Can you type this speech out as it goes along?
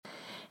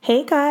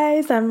Hey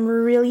guys, I'm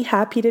really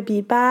happy to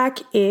be back.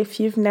 If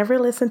you've never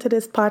listened to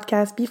this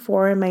podcast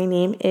before, my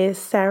name is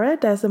Sarah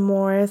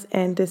Desamores,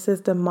 and this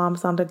is the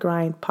Moms on the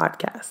Grind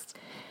podcast.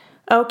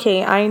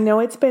 Okay, I know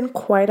it's been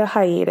quite a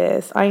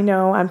hiatus. I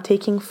know I'm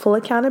taking full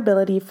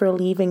accountability for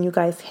leaving you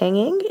guys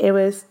hanging. It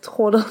was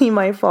totally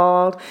my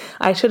fault.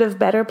 I should have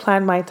better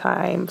planned my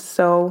time.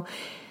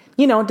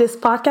 This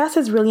podcast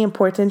is really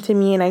important to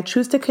me and I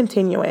choose to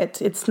continue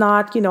it. It's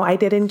not, I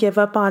didn't give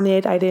up on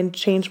it. I didn't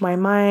change my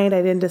mind.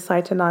 I didn't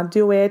decide to not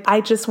do it. I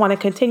just want to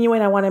continue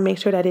it. I want to make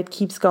sure that it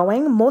keeps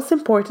going. Most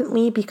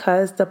importantly,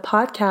 because the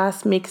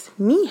podcast makes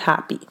me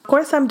happy. Of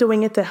course, I'm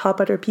doing it to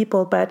help other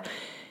people, but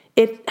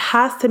it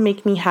has to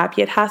make me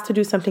happy. It has to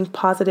do something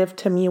positive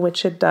to me,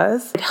 which it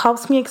does. It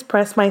helps me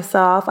express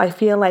myself. I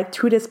feel like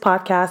through this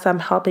podcast, I'm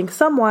helping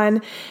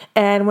someone.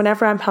 And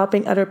whenever I'm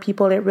helping other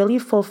people, it really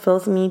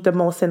fulfills me the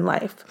most in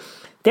life.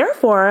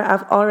 Therefore,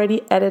 I've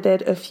already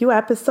edited a few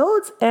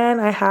episodes and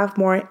I have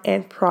more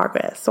in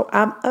progress. So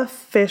I'm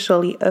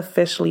officially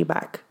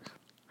back.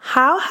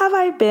 How have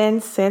I been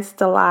since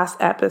the last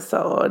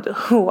episode?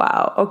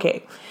 Wow.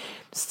 Okay.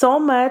 So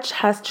much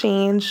has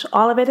changed,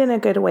 all of it in a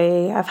good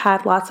way. I've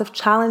had lots of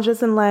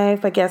challenges in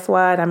life, but guess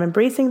what? I'm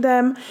embracing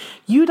them.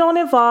 You don't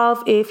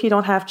evolve if you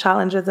don't have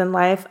challenges in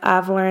life.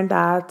 I've learned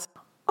that.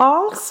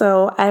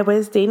 Also, I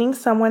was dating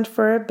someone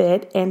for a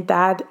bit and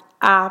that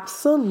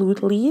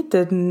absolutely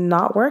did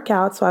not work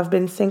out. So I've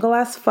been single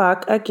as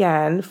fuck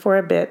again for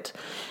a bit.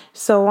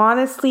 So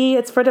honestly,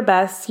 it's for the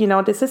best.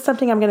 This is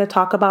something I'm going to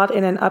talk about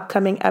in an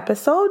upcoming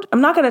episode.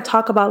 I'm not going to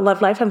talk about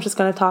love life. I'm just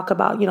going to talk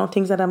about,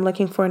 things that I'm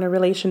looking for in a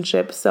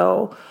relationship.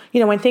 So,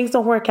 when things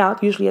don't work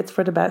out, usually it's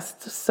for the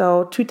best.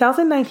 So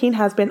 2019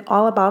 has been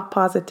all about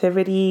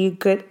positivity,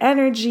 good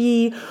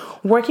energy,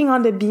 working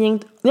on being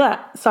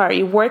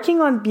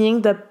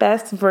the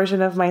best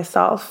version of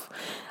myself.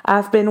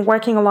 I've been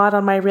working a lot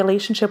on my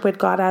relationship with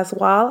God as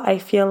well. I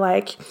feel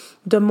like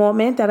the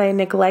moment that I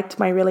neglect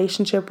my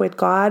relationship with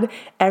God,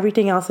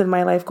 everything else in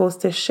my life goes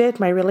to shit.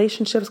 My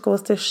relationships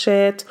goes to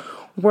shit.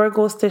 Work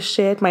goes to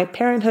shit. My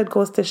parenthood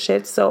goes to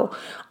shit. So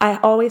I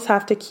always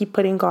have to keep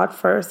putting God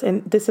first.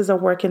 And this is a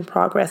work in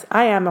progress.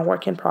 I am a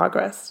work in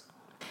progress.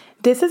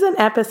 This is an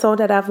episode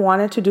that I've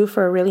wanted to do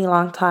for a really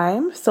long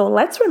time. So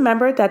let's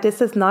remember that this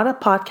is not a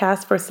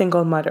podcast for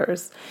single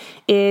mothers.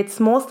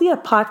 It's mostly a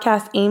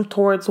podcast aimed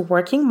towards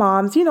working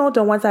moms,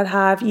 the ones that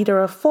have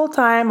either a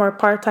full-time or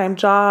part-time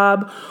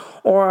job,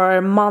 or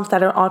moms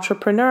that are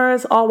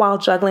entrepreneurs, all while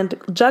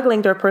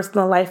juggling their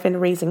personal life and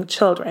raising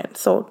children.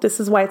 So this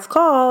is why it's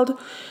called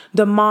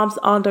the Moms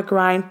on the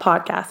Grind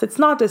podcast. It's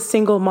not the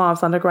Single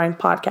Moms on the Grind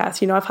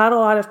podcast. I've had a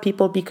lot of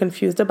people be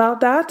confused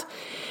about that.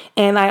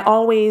 And I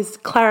always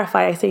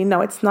clarify, I say, no,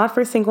 it's not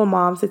for single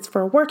moms, it's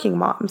for working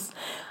moms.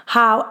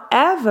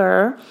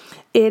 However,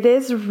 it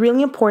is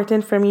really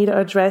important for me to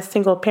address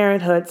single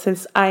parenthood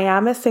since I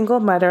am a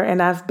single mother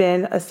and I've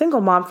been a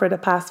single mom for the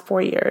past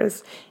 4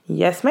 years.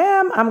 Yes,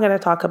 ma'am, I'm going to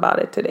talk about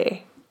it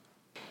today.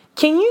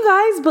 Can you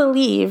guys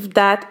believe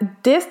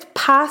that this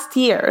past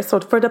year, so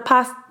for the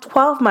past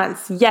 12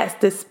 months, yes,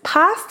 this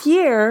past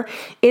year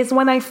is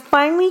when I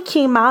finally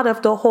came out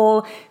of the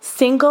whole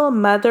single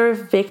mother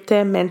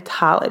victim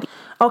mentality.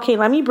 Okay,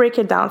 let me break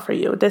it down for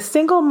you. The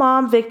single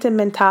mom victim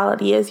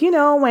mentality is,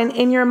 when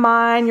in your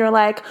mind you're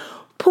like,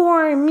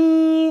 poor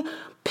me,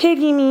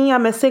 pity me,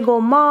 I'm a single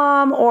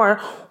mom, or,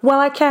 well,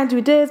 I can't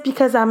do this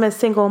because I'm a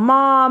single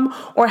mom,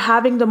 or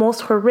having the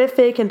most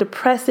horrific and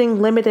depressing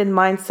limited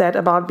mindset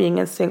about being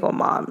a single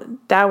mom.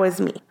 That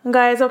was me.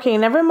 Guys, okay,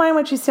 never mind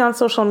what you see on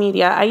social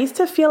media. I used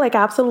to feel like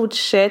absolute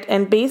shit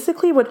and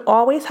basically would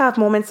always have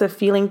moments of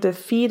feeling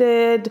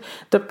defeated,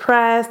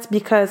 depressed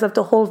because of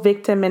the whole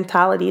victim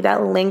mentality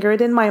that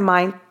lingered in my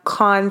mind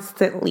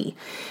constantly.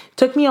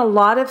 Took me a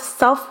lot of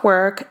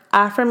self-work,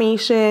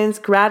 affirmations,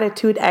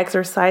 gratitude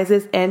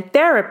exercises, and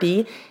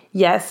therapy.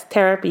 Yes,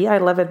 therapy. I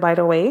love it, by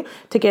the way,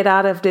 to get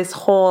out of this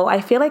whole,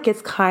 I feel like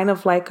it's kind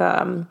of like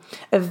a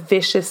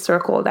vicious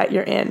circle that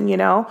you're in,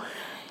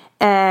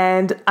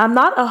 And I'm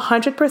not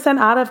 100%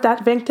 out of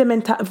that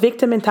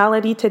victim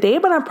mentality today,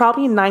 but I'm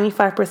probably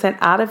 95%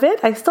 out of it.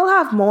 I still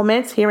have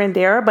moments here and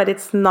there, but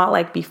it's not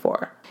like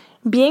before.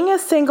 Being a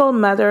single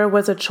mother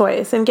was a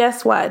choice. And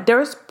guess what?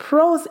 There's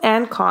pros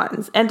and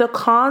cons. And the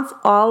cons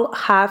all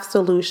have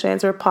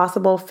solutions or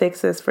possible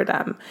fixes for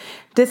them.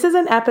 This is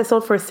an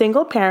episode for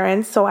single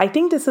parents. So I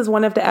think this is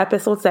one of the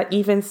episodes that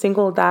even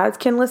single dads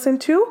can listen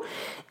to.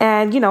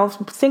 And,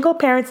 single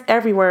parents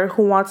everywhere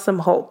who want some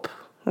hope.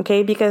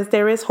 Okay, because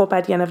there is hope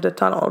at the end of the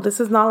tunnel.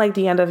 This is not like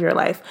the end of your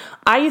life.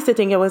 I used to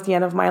think it was the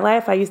end of my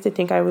life. I used to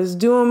think I was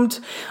doomed.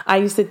 I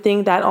used to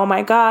think that, oh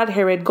my God,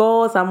 here it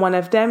goes. I'm one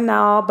of them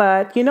now.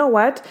 But you know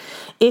what?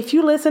 If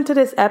you listen to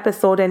this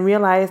episode and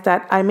realize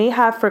that I may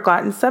have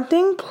forgotten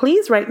something,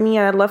 please write me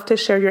and I'd love to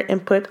share your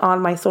input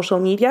on my social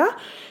media.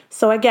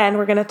 So again,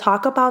 we're going to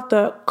talk about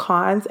the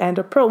cons and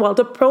the pros. Well,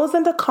 the pros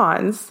and the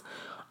cons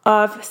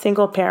of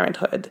single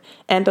parenthood.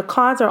 And the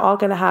cons are all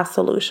going to have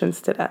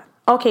solutions to them.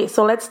 Okay,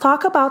 so let's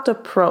talk about the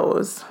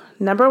pros.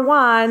 Number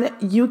one,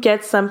 you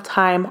get some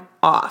time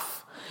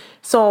off.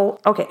 So,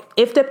 okay,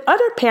 if the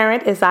other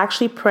parent is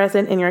actually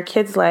present in your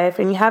kid's life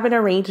and you have an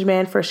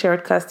arrangement for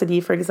shared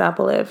custody, for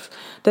example, if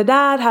the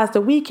dad has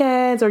the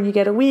weekends or you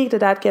get a week, the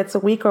dad gets a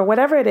week or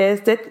whatever it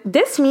is,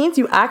 this means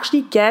you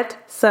actually get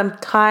some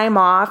time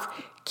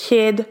off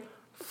kid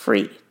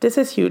free. This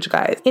is huge,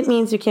 guys. It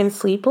means you can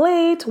sleep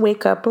late,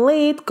 wake up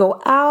late, go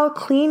out,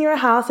 clean your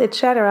house,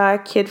 etc.,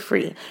 kid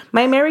free.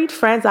 My married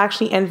friends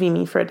actually envy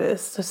me for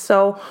this.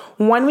 So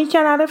 1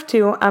 weekend out of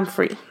 2, I'm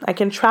free. I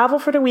can travel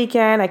for the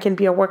weekend. I can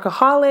be a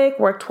workaholic,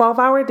 work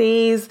 12-hour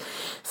days,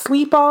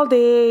 sleep all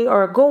day,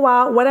 or go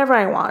out, whatever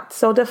I want.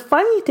 So the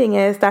funny thing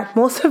is that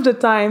most of the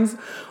times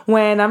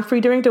when I'm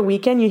free during the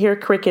weekend, you hear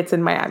crickets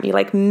in Miami.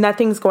 Like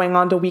nothing's going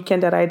on the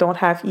weekend that I don't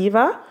have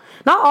Eva.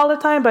 Not all the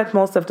time, but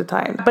most of the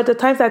time. But the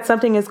times that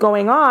something is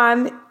going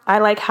on, I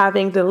like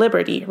having the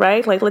liberty,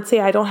 right? Like, let's say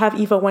I don't have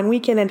Eva one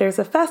weekend and there's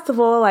a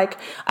festival, like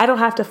I don't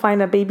have to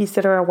find a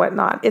babysitter or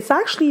whatnot. It's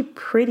actually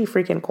pretty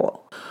freaking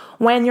cool.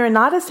 When you're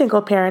not a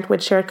single parent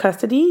with shared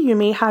custody, you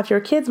may have your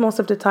kids most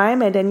of the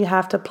time and then you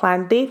have to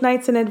plan date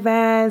nights in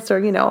advance or,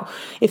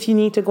 if you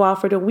need to go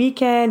out for the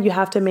weekend, you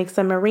have to make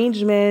some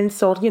arrangements.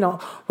 So,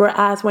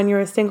 whereas when you're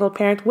a single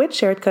parent with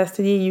shared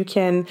custody, you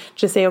can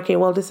just say, okay,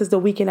 well, this is the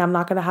weekend I'm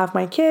not going to have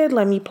my kid.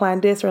 Let me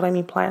plan this or let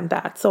me plan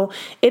that. So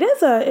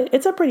it's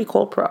a pretty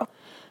cool pro.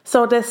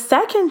 So the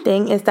second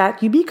thing is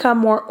that you become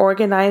more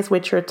organized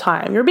with your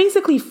time. You're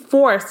basically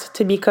forced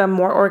to become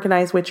more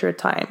organized with your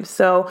time.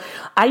 So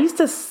I used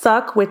to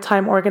suck with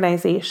time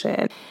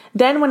organization.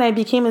 Then when I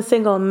became a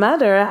single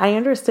mother, I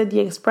understood the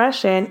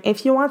expression,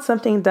 if you want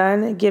something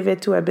done, give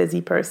it to a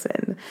busy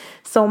person.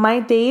 So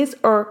my days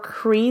are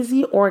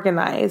crazy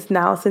organized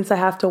now since I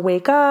have to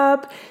wake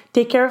up,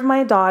 take care of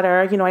my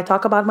daughter. I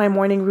talk about my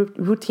morning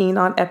routine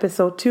on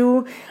episode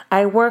 2.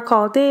 I work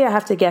all day. I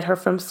have to get her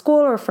from school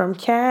or from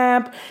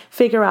camp,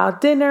 figure out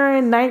dinner,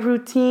 night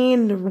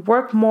routine,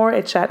 work more,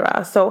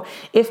 etc. So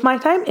if my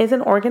time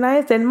isn't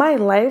organized, then my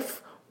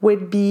life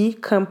would be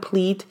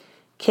complete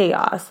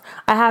chaos.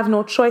 I have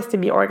no choice to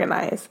be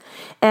organized.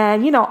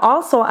 And,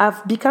 also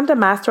I've become the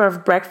master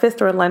of breakfast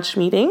or lunch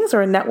meetings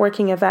or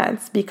networking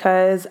events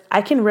because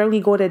I can rarely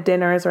go to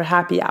dinners or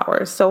happy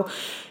hours. So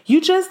you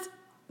just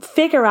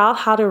figure out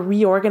how to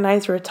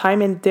reorganize your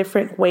time in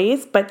different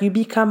ways, but you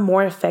become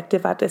more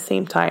effective at the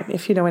same time,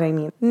 if you know what I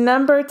mean.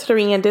 Number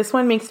 3, and this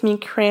one makes me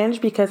cringe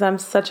because I'm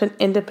such an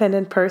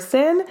independent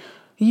person.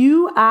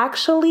 You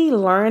actually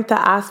learn to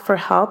ask for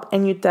help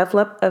and you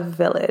develop a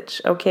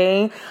village,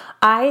 okay?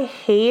 I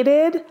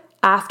hated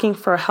asking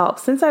for help.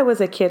 Since I was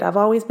a kid, I've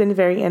always been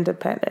very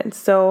independent.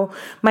 So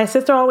my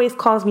sister always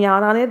calls me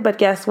out on it, but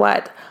guess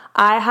what?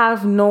 I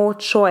have no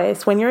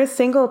choice. When you're a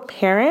single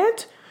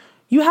parent,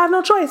 you have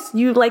no choice.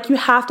 You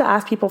have to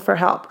ask people for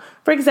help.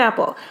 For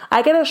example,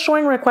 I get a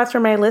showing request for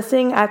my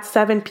listing at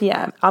 7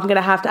 p.m. I'm going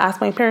to have to ask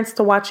my parents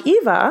to watch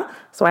Eva,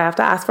 so I have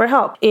to ask for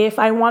help. If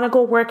I want to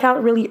go work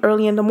out really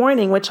early in the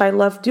morning, which I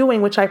love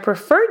doing, which I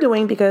prefer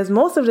doing because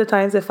most of the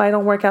times if I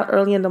don't work out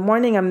early in the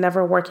morning, I'm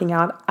never working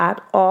out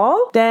at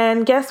all,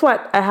 then guess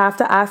what? I have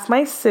to ask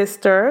my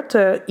sister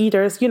to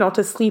either,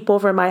 to sleep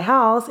over my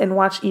house and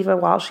watch Eva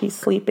while she's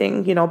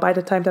sleeping, by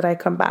the time that I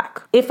come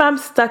back. If I'm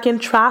stuck in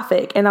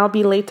traffic and I'll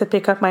be late to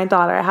pick up my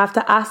daughter, I have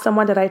to ask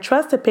someone that I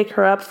trust to pick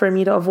her up for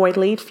me to avoid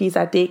late fees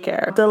at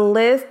daycare. The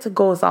list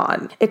goes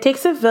on. It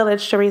takes a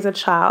village to raise a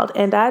child,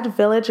 and that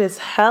village is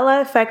hella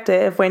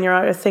effective when you're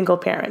a single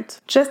parent.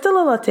 Just a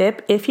little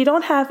tip, if you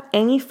don't have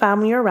any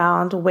family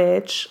around,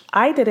 which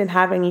I didn't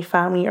have any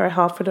family or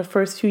help for the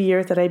first few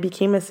years that I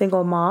became a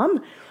single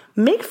mom,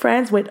 make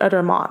friends with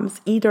other moms,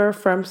 either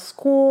from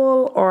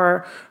school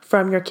or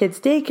from your kids'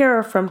 daycare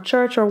or from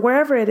church or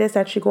wherever it is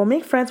that you go.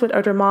 Make friends with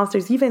other moms.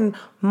 There's even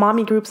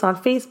mommy groups on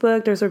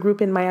Facebook. There's a group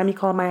in Miami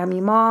called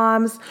Miami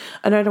Moms.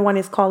 Another one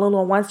is called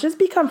Little Ones. Just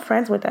become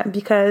friends with them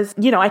because,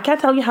 I can't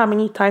tell you how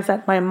many times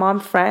that my mom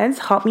friends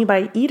helped me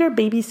by either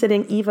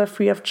babysitting Eva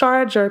free of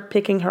charge or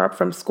picking her up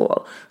from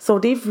school. So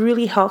they've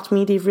really helped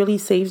me. They've really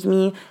saved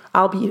me.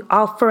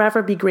 I'll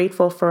forever be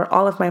grateful for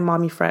all of my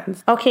mommy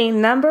friends. Okay,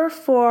 number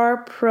 4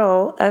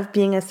 pro of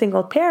being a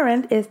single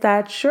parent is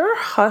that your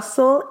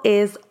hustle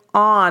is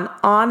on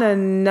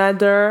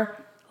another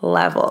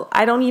level.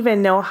 I don't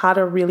even know how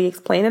to really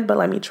explain it, but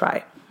let me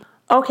try.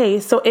 Okay,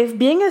 so if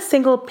being a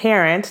single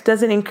parent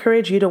doesn't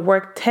encourage you to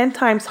work 10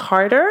 times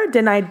harder,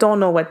 then I don't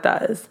know what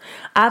does.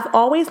 I've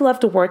always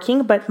loved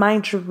working, but my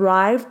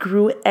drive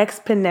grew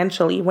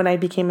exponentially when I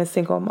became a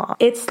single mom.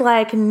 It's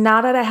like now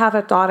that I have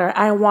a daughter,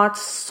 I want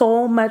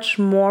so much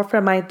more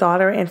for my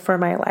daughter and for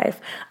my life.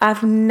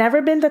 I've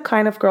never been the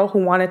kind of girl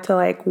who wanted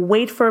to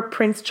wait for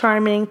Prince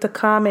Charming to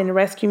come and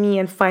rescue me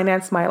and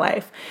finance my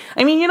life.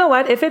 I mean, you know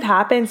what? If it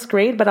happens,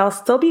 great, but I'll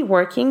still be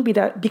working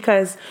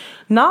because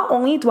Not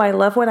only do I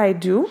love what I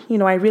do,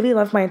 I really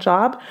love my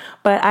job,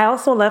 but I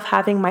also love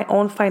having my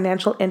own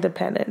financial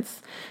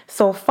independence.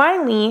 So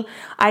finally,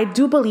 I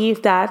do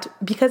believe that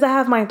because I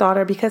have my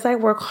daughter, because I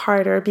work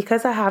harder,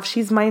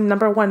 she's my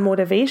number one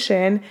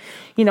motivation,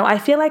 I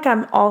feel like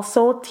I'm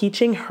also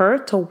teaching her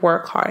to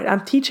work hard.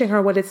 I'm teaching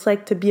her what it's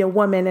like to be a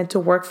woman and to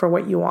work for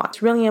what you want.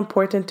 It's really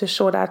important to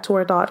show that to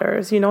our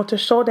daughters, to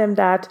show them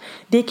that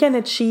they can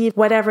achieve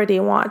whatever they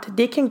want.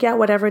 They can get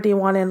whatever they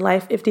want in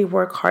life if they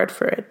work hard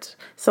for it.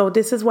 So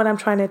this is what I'm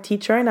trying to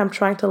teach her, and I'm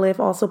trying to live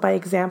also by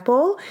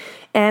example.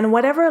 And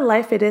whatever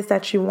life it is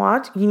that you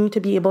want, you need to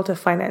be able to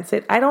finance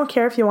it. I don't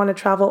care if you want to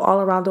travel all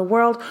around the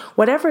world.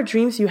 Whatever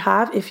dreams you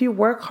have, if you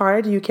work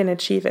hard, you can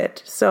achieve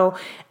it. So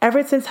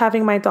ever since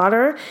having my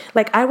daughter,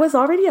 I was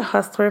already a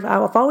hustler.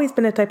 I've always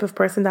been a type of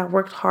person that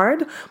worked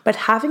hard, but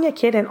having a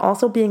kid and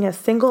also being a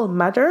single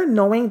mother,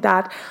 knowing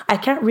that I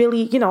can't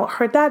really,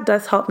 her dad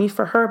does help me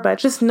for her, but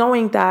just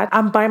knowing that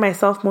I'm by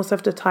myself most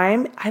of the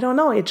time, I don't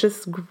know, it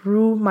just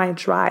grew my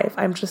drive.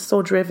 I'm just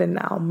so driven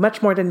now,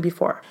 much more than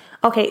before.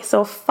 Okay,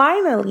 so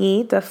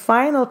finally, the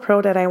final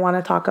pro that I want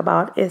to talk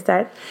about is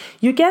that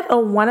you get a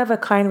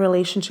one-of-a-kind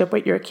relationship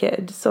with your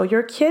kid. So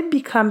your kid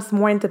becomes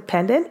more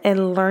independent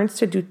and learns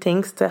to do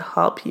things to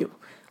help you.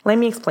 Let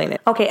me explain it.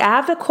 Okay, I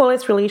have the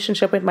coolest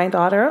relationship with my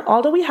daughter.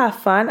 Although we have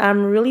fun,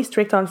 I'm really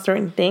strict on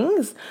certain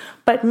things.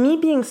 But me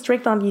being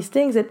strict on these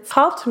things, it's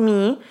helped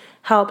me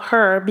help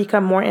her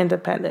become more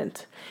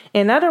independent.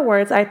 In other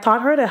words, I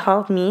taught her to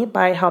help me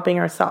by helping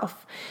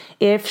herself.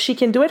 If she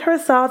can do it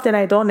herself, then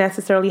I don't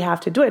necessarily have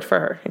to do it for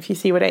her, if you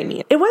see what I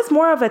mean. It was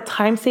more of a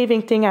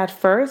time-saving thing at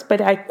first, but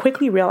I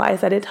quickly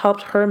realized that it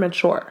helped her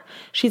mature.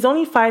 She's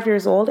only 5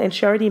 years old, and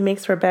she already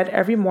makes her bed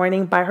every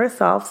morning by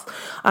herself.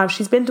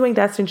 She's been doing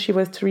that since she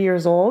was 3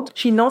 years old.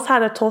 She knows how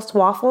to toast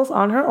waffles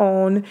on her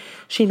own.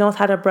 She knows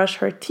how to brush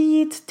her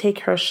teeth, take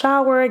her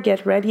shower,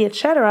 get ready,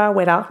 etc.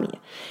 without me.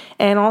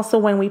 And also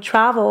when we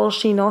travel,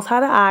 she knows how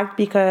to act,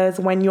 because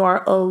when you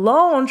are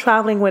alone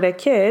traveling with a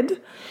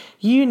kid,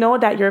 you know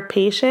that your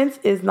patience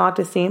is not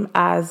the same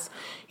as,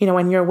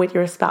 when you're with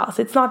your spouse.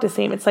 It's not the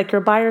same. It's like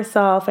you're by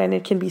yourself and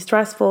it can be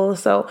stressful.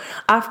 So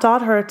I've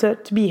taught her to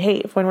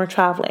behave when we're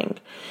traveling.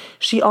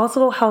 She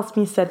also helps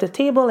me set the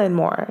table and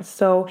more.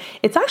 So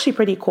it's actually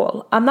pretty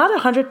cool. I'm not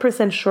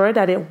 100% sure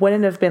that it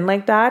wouldn't have been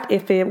like that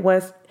if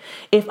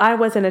I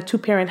was in a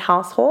 2-parent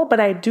household, but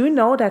I do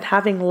know that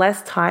having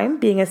less time,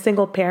 being a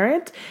single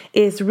parent,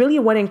 is really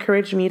what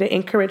encouraged me to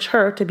encourage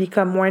her to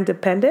become more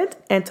independent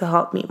and to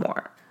help me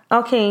more.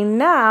 Okay,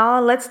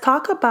 now let's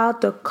talk about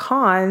the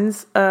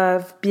cons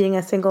of being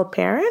a single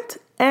parent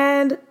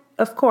and,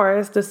 of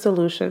course, the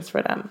solutions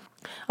for them.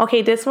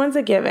 Okay, this one's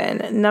a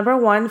given. Number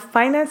one,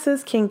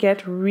 finances can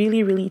get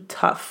really, really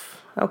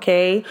tough,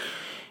 okay?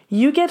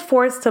 You get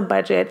forced to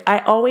budget. I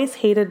always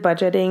hated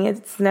budgeting.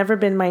 It's never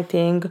been my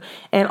thing.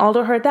 And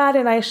although her dad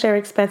and I share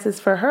expenses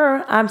for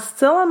her, I'm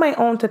still on my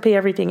own to pay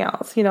everything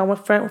else.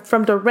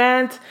 From the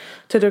rent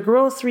to the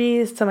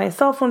groceries to my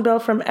cell phone bill,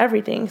 from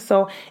everything.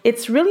 So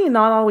it's really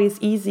not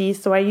always easy.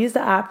 So I use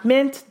the app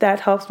Mint that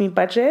helps me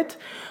budget.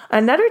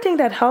 Another thing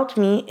that helped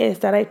me is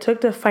that I took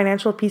the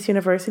Financial Peace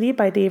University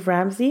by Dave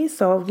Ramsey.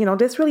 So,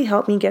 this really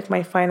helped me get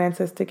my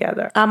finances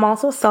together. I'm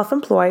also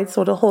self-employed.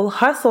 So the whole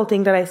hustle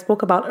thing that I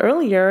spoke about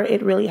earlier,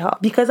 it really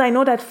helped. Because I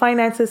know that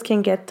finances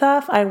can get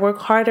tough, I work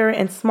harder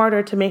and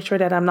smarter to make sure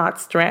that I'm not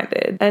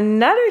stranded.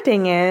 Another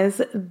thing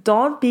is,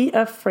 don't be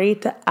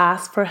afraid to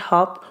ask for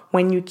help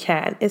when you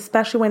can,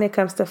 especially when it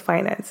comes to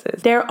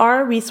finances. There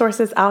are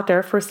resources out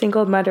there for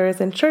single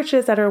mothers and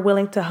churches that are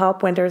willing to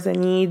help when there's a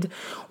need.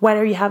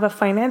 Whether you have a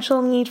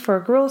financial need for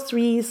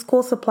groceries,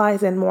 school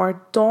supplies, and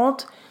more,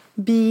 don't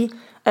be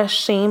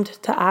ashamed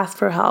to ask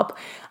for help.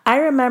 I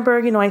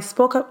remember, I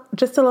spoke up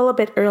just a little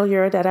bit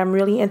earlier that I'm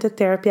really into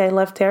therapy. I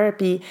love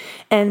therapy.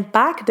 And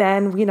back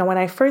then, when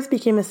I first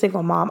became a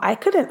single mom, I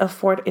couldn't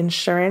afford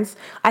insurance.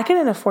 I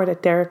couldn't afford a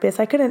therapist.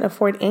 I couldn't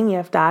afford any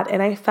of that.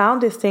 And I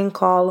found this thing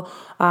called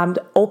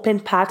the Open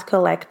Path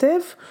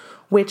Collective,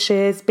 which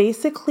is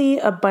basically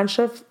a bunch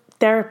of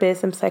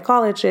therapists and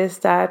psychologists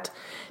that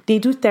they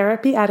do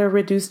therapy at a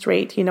reduced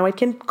rate. It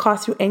can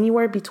cost you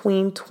anywhere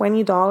between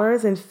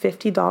 $20 and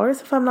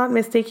 $50, if I'm not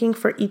mistaken,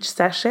 for each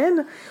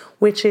session,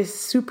 which is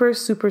super,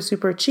 super,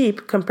 super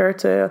cheap compared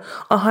to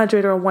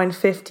 $100 or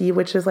 $150,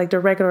 which is like the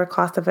regular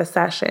cost of a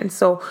session.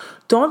 So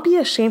don't be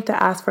ashamed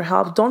to ask for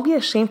help. Don't be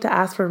ashamed to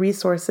ask for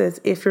resources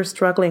if you're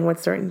struggling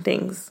with certain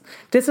things.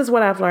 This is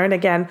what I've learned,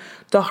 again,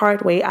 the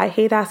hard way. I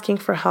hate asking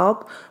for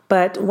help,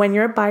 but when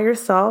you're by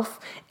yourself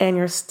and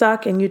you're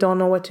stuck and you don't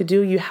know what to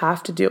do, you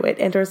have to do it.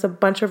 And there's a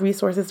bunch of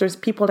resources. There's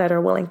people that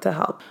are willing to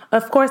help.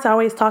 Of course, I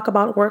always talk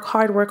about work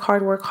hard, work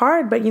hard, work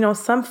hard. But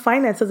some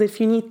finances, if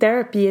you need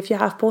therapy, if you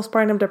have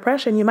postpartum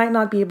depression, you might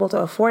not be able to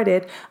afford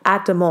it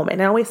at the moment.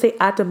 And I always say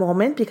at the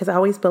moment because I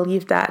always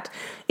believe that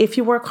if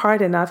you work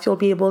hard enough, you'll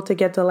be able to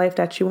get the life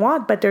that you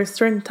want. But there's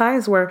certain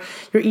times where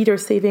you're either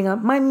saving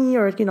up money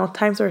or,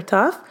 times are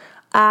tough.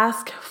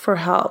 Ask for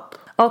help.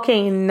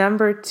 Okay,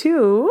 number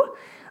two,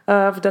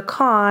 of the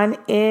con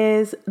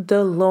is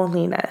the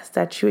loneliness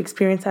that you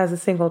experience as a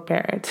single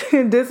parent.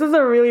 This is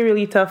a really,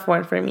 really tough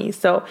one for me.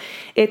 So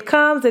it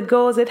comes, it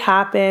goes, it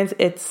happens,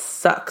 it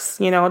sucks.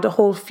 The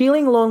whole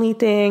feeling lonely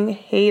thing,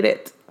 hate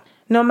it.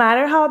 No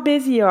matter how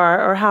busy you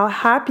are or how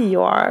happy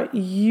you are,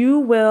 you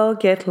will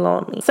get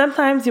lonely.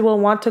 Sometimes you will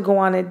want to go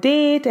on a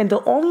date, and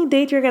the only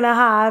date you're going to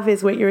have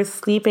is with your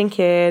sleeping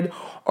kid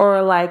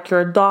or like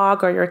your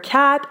dog or your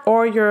cat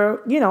or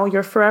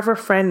your forever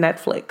friend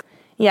Netflix.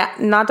 Yeah,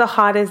 not the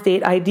hottest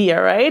date idea,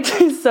 right?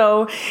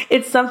 So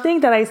it's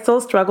something that I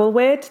still struggle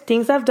with.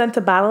 Things I've done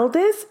to battle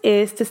this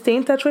is to stay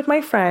in touch with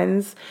my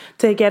friends,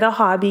 to get a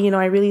hobby.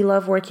 I really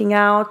love working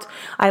out.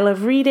 I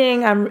love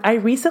reading. I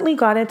recently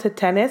got into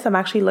tennis. I'm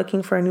actually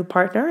looking for a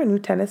new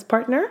tennis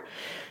partner.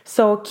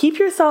 So keep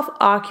yourself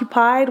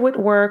occupied with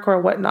work or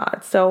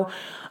whatnot. So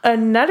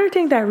another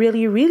thing that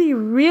really, really,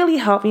 really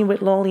helped me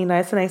with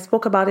loneliness, and I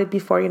spoke about it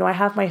before, I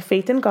have my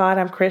faith in God.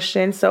 I'm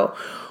Christian. So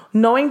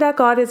knowing that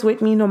God is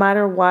with me no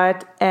matter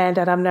what and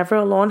that I'm never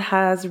alone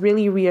has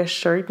really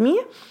reassured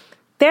me.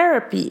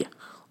 Therapy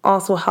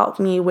also helped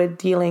me with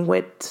dealing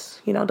with,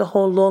 the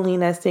whole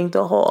loneliness thing,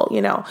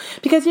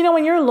 because,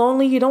 when you're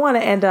lonely, you don't want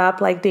to end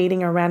up like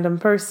dating a random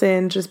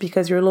person just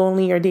because you're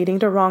lonely or dating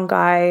the wrong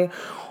guy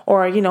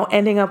or,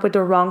 ending up with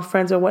the wrong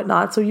friends or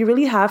whatnot. So you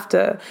really have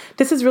to,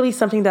 this is really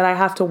something that I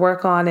have to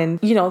work on and,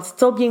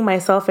 still being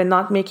myself and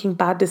not making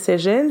bad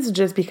decisions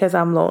just because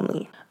I'm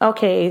lonely.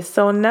 Okay,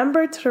 so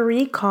number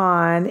 3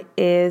 con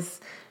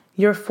is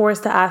you're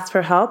forced to ask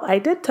for help. I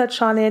did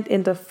touch on it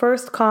in the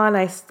first con.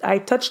 I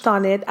touched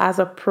on it as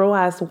a pro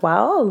as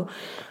well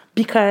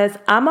because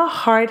I'm a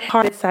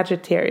hard-hearted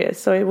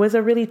Sagittarius. So it was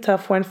a really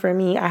tough one for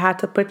me. I had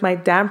to put my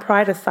damn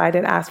pride aside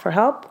and ask for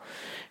help.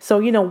 So,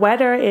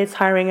 whether it's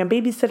hiring a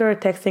babysitter or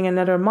texting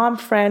another mom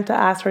friend to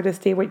ask her to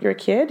stay with your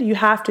kid, you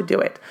have to do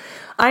it.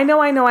 I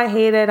know I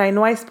hate it. I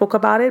know I spoke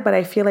about it, but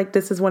I feel like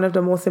this is one of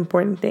the most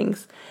important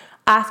things.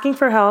 Asking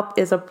for help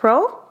is a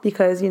pro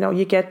because,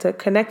 you get to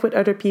connect with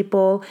other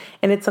people,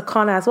 and it's a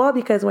con as well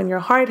because when you're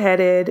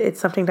hard-headed, it's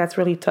something that's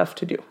really tough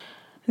to do.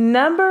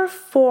 Number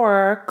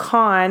 4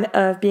 con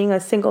of being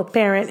a single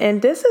parent,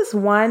 and this is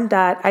one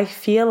that I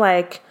feel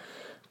like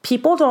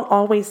people don't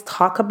always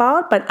talk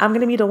about, but I'm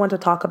going to be the one to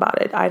talk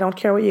about it. I don't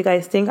care what you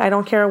guys think. I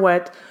don't care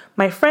what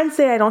my friends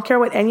say. I don't care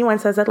what anyone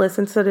says that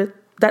listens to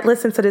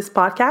this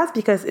podcast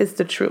because it's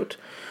the truth.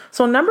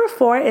 So number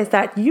 4 is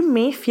that you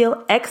may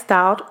feel X'd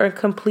out or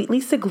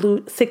completely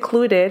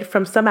secluded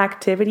from some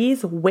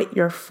activities with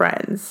your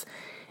friends.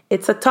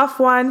 It's a tough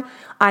one.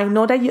 I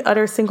know that you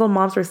other single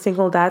moms or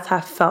single dads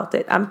have felt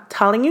it. I'm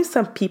telling you,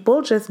 some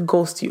people just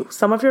ghost you.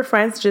 Some of your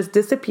friends just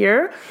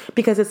disappear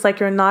because it's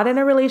like you're not in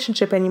a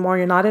relationship anymore.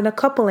 You're not in a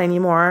couple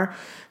anymore.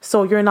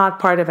 So you're not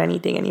part of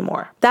anything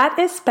anymore. That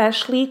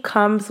especially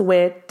comes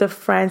with the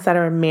friends that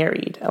are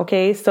married,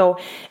 okay? So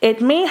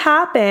it may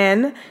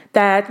happen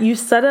that you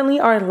suddenly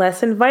are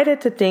less invited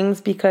to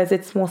things because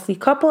it's mostly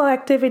couple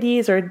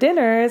activities or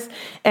dinners,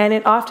 and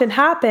it often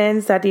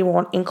happens that they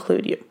won't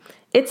include you.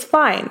 It's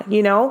fine.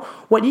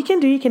 What you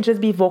can do, you can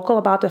just be vocal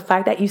about the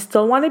fact that you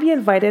still want to be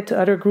invited to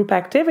other group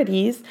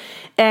activities.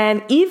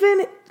 And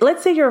even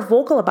let's say you're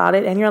vocal about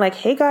it and you're like,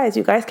 hey guys,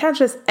 you guys can't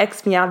just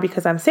X me out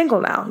because I'm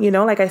single now.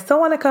 I still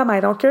want to come. I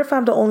don't care if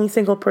I'm the only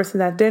single person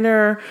at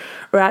dinner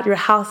or at your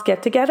house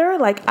get together.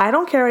 Like, I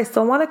don't care. I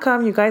still want to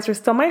come. You guys are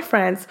still my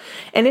friends.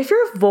 And if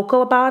you're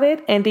vocal about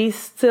it and they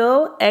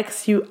still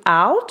X you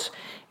out,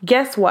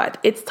 guess what?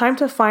 It's time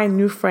to find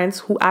new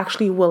friends who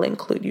actually will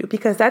include you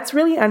because that's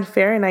really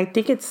unfair. And I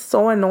think it's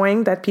so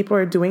annoying that people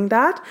are doing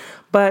that.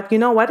 But you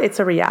know what? It's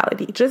a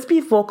reality. Just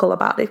be vocal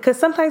about it. Because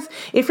sometimes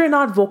if you're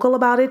not vocal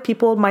about it,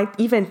 people might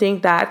even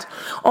think that,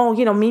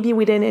 maybe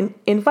we didn't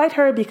invite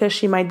her because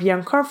she might be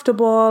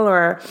uncomfortable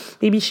or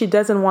maybe she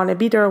doesn't want to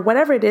be there.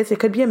 Whatever it is, it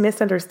could be a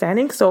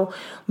misunderstanding. So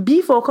be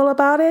vocal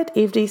about it.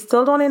 If they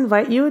still don't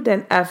invite you,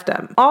 then F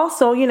them.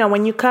 Also,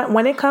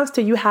 when it comes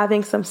to you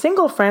having some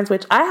single friends,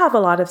 which I have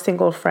a lot of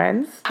single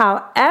friends.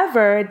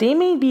 However, they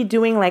may be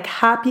doing like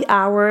happy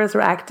hours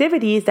or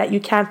activities that you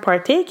can't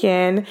partake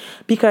in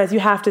because you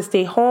have to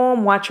stay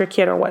home, watch your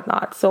kid or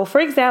whatnot. So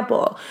for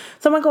example,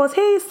 someone goes,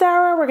 hey,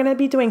 Sarah, we're going to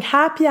be doing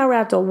happy hour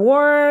at the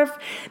wharf.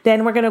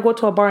 Then we're going to go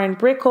to a bar in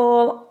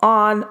Brickell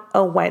on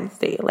a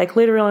Wednesday, like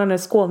literally on a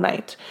school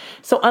night.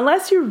 So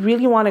unless you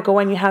really want to go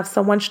and you have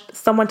someone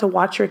to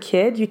watch your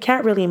kid, you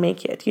can't really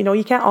make it.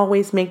 You can't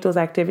always make those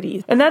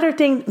activities.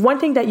 One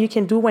thing that you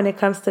can do when it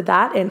comes to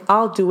that, and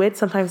I'll do it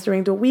sometimes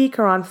during the week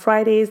or on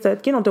Fridays,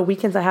 the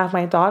weekends I have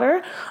my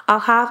daughter, I'll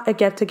have a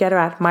get together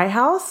at my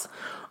house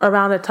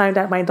around the time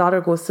that my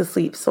daughter goes to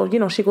sleep. So,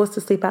 she goes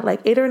to sleep at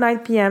like 8 or 9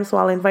 p.m. So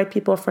I'll invite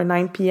people for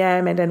 9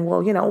 p.m. and then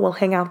we'll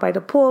hang out by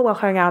the pool. We'll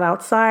hang out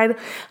outside,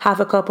 have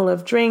a couple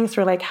of drinks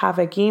or like have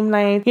a game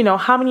night.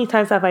 How many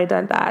times have I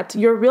done that?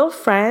 Your real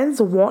friends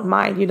won't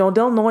mind. They'll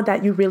know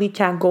that you really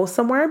can't go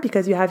somewhere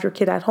because you have your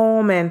kid at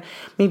home and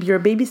maybe your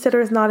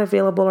babysitter is not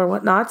available or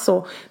whatnot.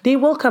 So they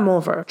will come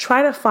over.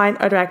 Try to find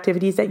other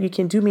activities that you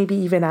can do, maybe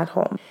even at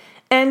home.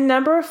 And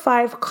number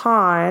 5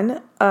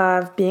 con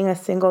of being a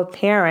single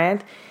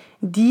parent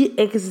the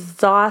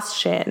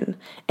exhaustion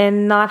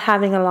and not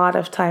having a lot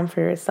of time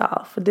for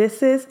yourself.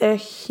 This is a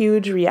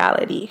huge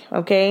reality,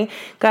 okay?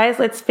 Guys,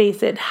 let's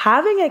face it,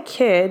 having a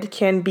kid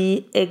can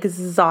be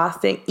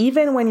exhausting,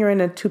 even when you're in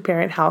a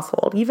two-parent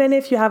household, even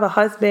if you have a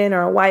husband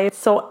or a wife.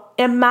 So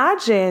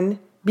imagine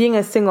being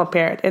a single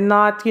parent and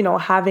not,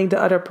 having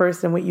the other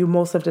person with you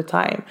most of the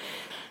time.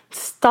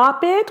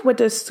 Stop it with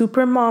the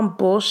supermom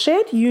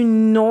bullshit.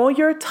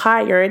 You're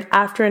tired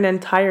after an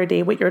entire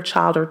day with your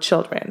child or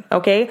children,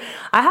 okay?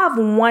 I have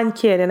one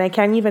kid and I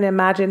can't even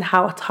imagine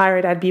how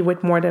tired I'd be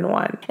with more than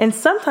one. And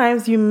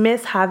sometimes you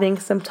miss having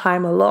some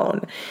time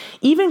alone.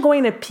 Even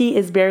going to pee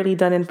is barely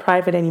done in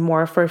private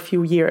anymore for a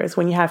few years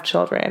when you have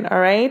children, all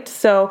right?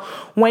 So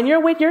when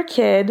you're with your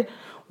kid,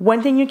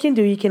 one thing you can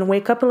do, you can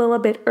wake up a little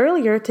bit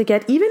earlier to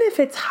get, even if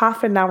it's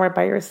half an hour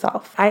by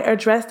yourself. I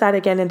address that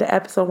again in the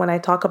episode when I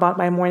talk about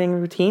my morning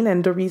routine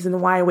and the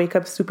reason why I wake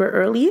up super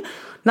early.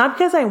 Not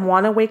because I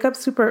want to wake up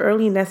super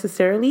early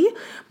necessarily,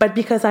 but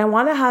because I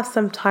want to have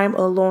some time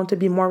alone to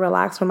be more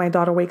relaxed when my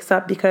daughter wakes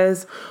up.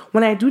 Because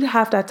when I do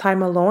have that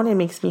time alone, it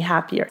makes me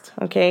happier,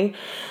 okay?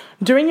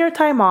 During your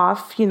time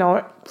off,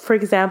 for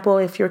example,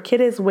 if your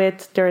kid is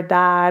with their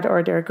dad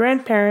or their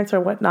grandparents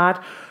or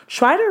whatnot,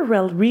 try to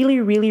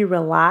really, really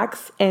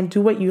relax and do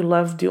what you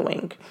love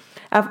doing.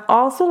 I've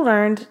also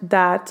learned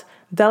that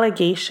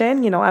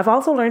delegation, I've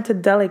also learned to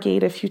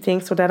delegate a few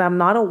things so that I'm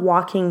not a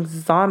walking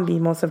zombie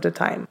most of the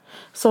time.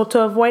 So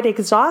to avoid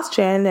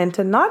exhaustion and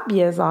to not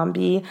be a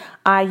zombie,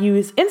 I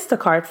use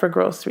Instacart for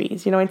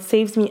groceries. It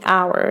saves me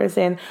hours,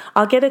 and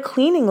I'll get a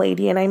cleaning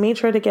lady, and I made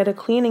sure to get a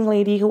cleaning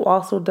lady who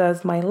also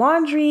does my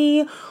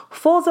laundry,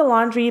 folds the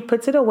laundry,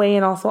 puts it away,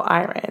 and also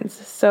irons.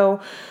 So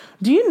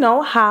do you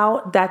know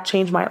how that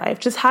changed my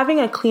life? Just having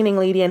a cleaning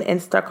lady and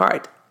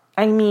Instacart.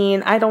 I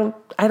mean, I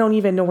don't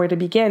even know where to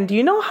begin. Do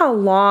you know how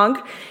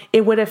long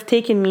it would have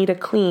taken me to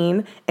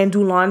clean and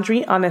do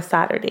laundry on a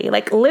Saturday?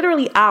 Like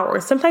literally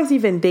hours, sometimes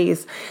even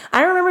days.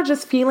 I remember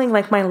just feeling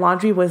like my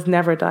laundry was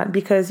never done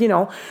because,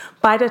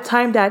 by the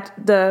time that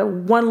the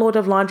one load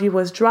of laundry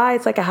was dry,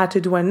 it's like I had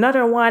to do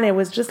another one. It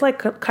was just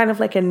kind of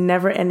like a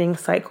never-ending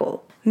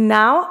cycle.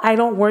 Now I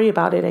don't worry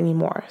about it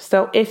anymore.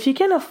 So if you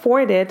can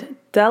afford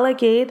it,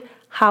 delegate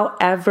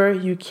however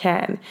you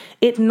can.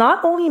 It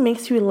not only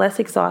makes you less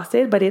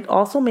exhausted, but it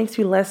also makes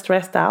you less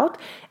stressed out,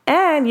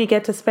 and you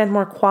get to spend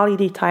more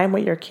quality time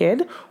with your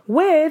kid,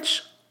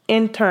 which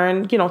in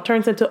turn,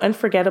 turns into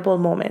unforgettable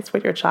moments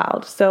with your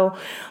child. So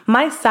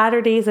my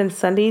Saturdays and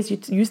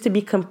Sundays used to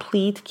be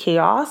complete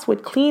chaos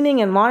with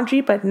cleaning and laundry,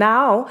 but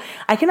now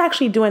I can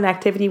actually do an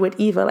activity with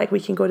Eva. Like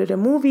we can go to the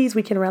movies,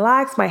 we can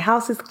relax, my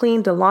house is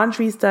clean, the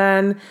laundry's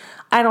done.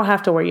 I don't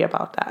have to worry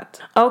about that.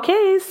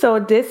 Okay, so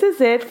this is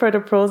it for the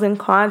pros and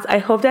cons. I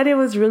hope that it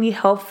was really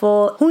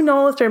helpful. Who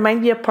knows, there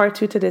might be a part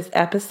 2 to this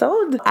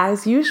episode.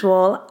 As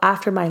usual,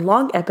 after my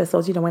long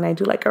episodes, when I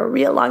do like a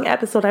real long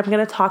episode, I'm going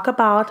to talk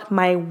about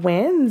my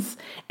wins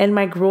and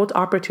my growth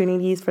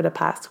opportunities for the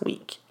past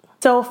week.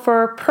 So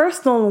for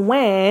personal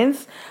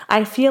wins,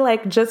 I feel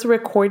like just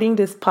recording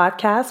this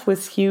podcast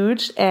was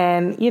huge.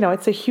 And,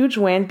 it's a huge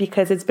win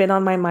because it's been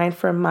on my mind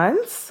for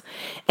months.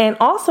 And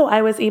also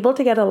I was able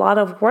to get a lot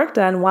of work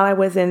done while I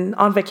was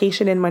on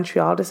vacation in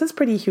Montreal. This is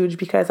pretty huge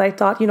because I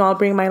thought, I'll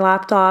bring my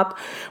laptop,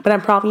 but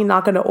I'm probably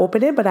not going to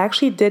open it. But I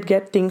actually did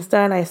get things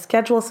done. I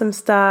scheduled some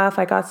stuff.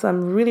 I got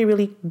some really,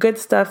 really good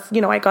stuff.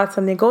 I got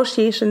some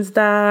negotiations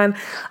done.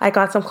 I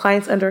got some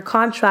clients under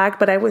contract,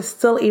 but I was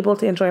still able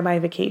to enjoy my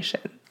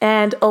vacation.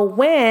 And a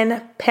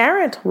win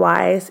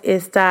parent-wise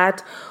is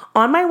that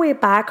on my way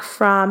back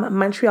from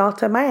Montreal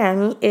to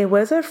Miami, it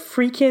was a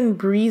freaking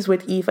breeze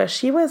with Eva.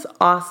 She was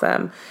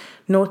awesome.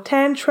 No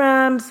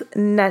tantrums,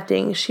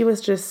 nothing. She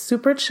was just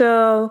super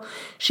chill.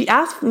 She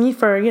asked me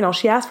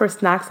she asked for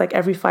snacks like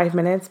every 5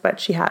 minutes, but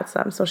she had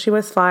some. So she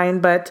was fine.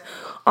 But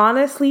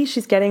honestly,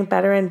 she's getting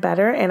better and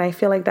better. And I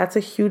feel like that's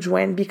a huge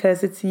win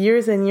because it's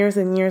years and years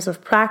and years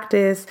of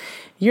practice,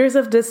 years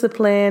of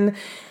discipline.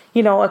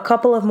 A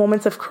couple of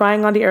moments of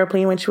crying on the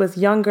airplane when she was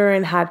younger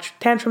and had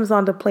tantrums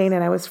on the plane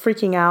and I was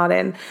freaking out,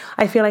 and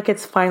I feel like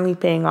it's finally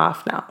paying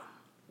off now.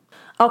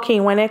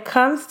 Okay, when it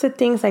comes to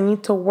things I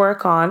need to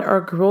work on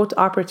or growth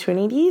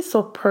opportunities,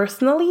 so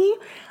personally,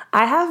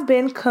 I have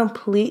been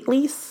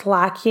completely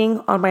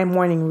slacking on my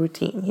morning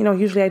routine.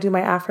 Usually I do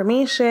my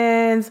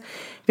affirmations,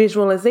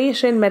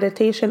 visualization,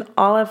 meditation,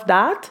 all of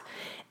that.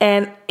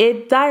 And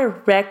it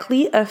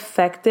directly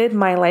affected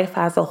my life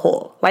as a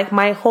whole. Like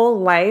my whole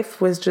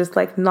life was just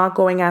like not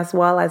going as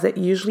well as it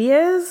usually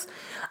is.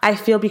 I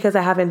feel because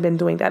I haven't been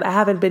doing that. I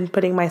haven't been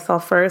putting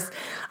myself first.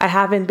 I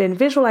haven't been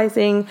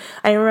visualizing.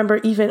 I remember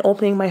even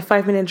opening my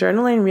 5-minute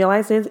journal and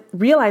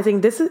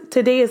realizing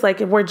today is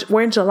like,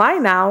 we're in July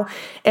now.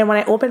 And when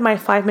I opened my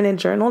 5-minute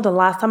journal, the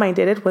last time I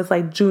did it was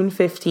like June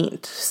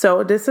 15th.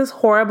 So this is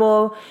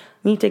horrible.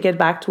 Need to get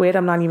back to it.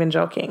 I'm not even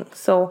joking.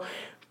 So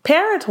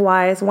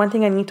parent-wise, one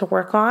thing I need to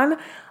work on,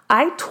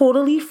 I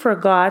totally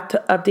forgot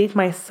to update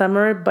my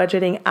summer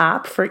budgeting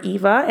app for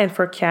Eva and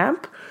for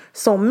camp.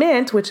 So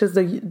Mint, which is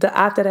the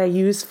app that I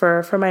use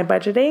for my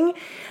budgeting,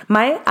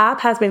 my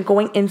app has been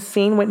going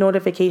insane with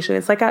notification.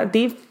 It's like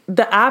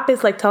the app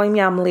is like telling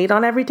me I'm late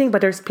on everything,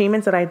 but there's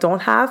payments that I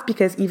don't have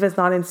because Eva's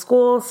not in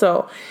school.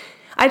 So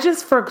I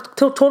just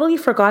totally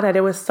forgot that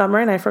it was summer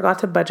and I forgot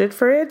to budget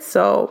for it.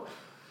 So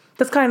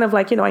that's kind of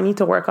like, I need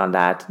to work on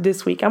that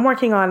this week. I'm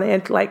working on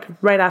it like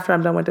right after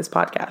I'm done with this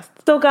podcast.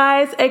 So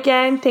guys,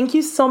 again, thank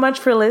you so much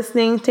for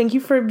listening. Thank you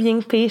for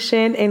being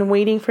patient and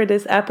waiting for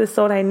this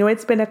episode. I know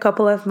it's been a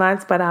couple of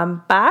months, but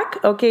I'm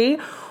back, okay?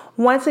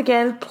 Once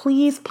again,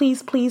 please,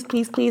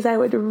 I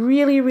would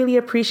really, really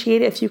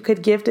appreciate it if you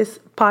could give this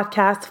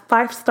podcast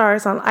 5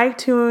 stars on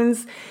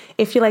iTunes.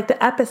 If you like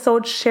the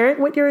episode, share it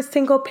with your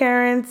single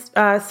parent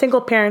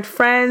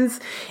friends.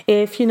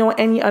 If you know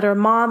any other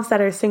moms that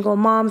are single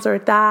moms or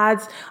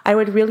dads, I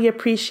would really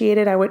appreciate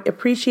it. I would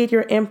appreciate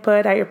your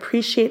input. I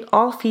appreciate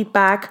all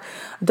feedback.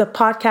 The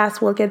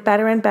podcast will get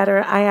better and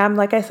better. I am,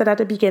 like I said at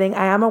the beginning,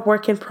 I am a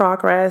work in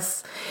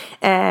progress.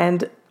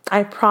 And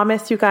I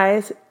promise you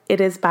guys, it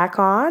is back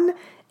on.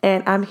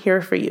 And I'm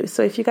here for you.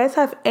 So if you guys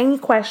have any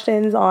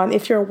questions on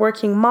if you're a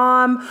working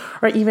mom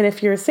or even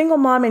if you're a single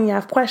mom and you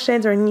have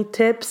questions or need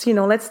tips,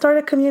 let's start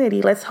a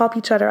community. Let's help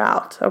each other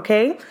out,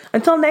 okay?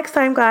 Until next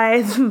time,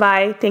 guys.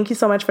 Bye. Thank you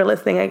so much for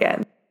listening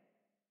again.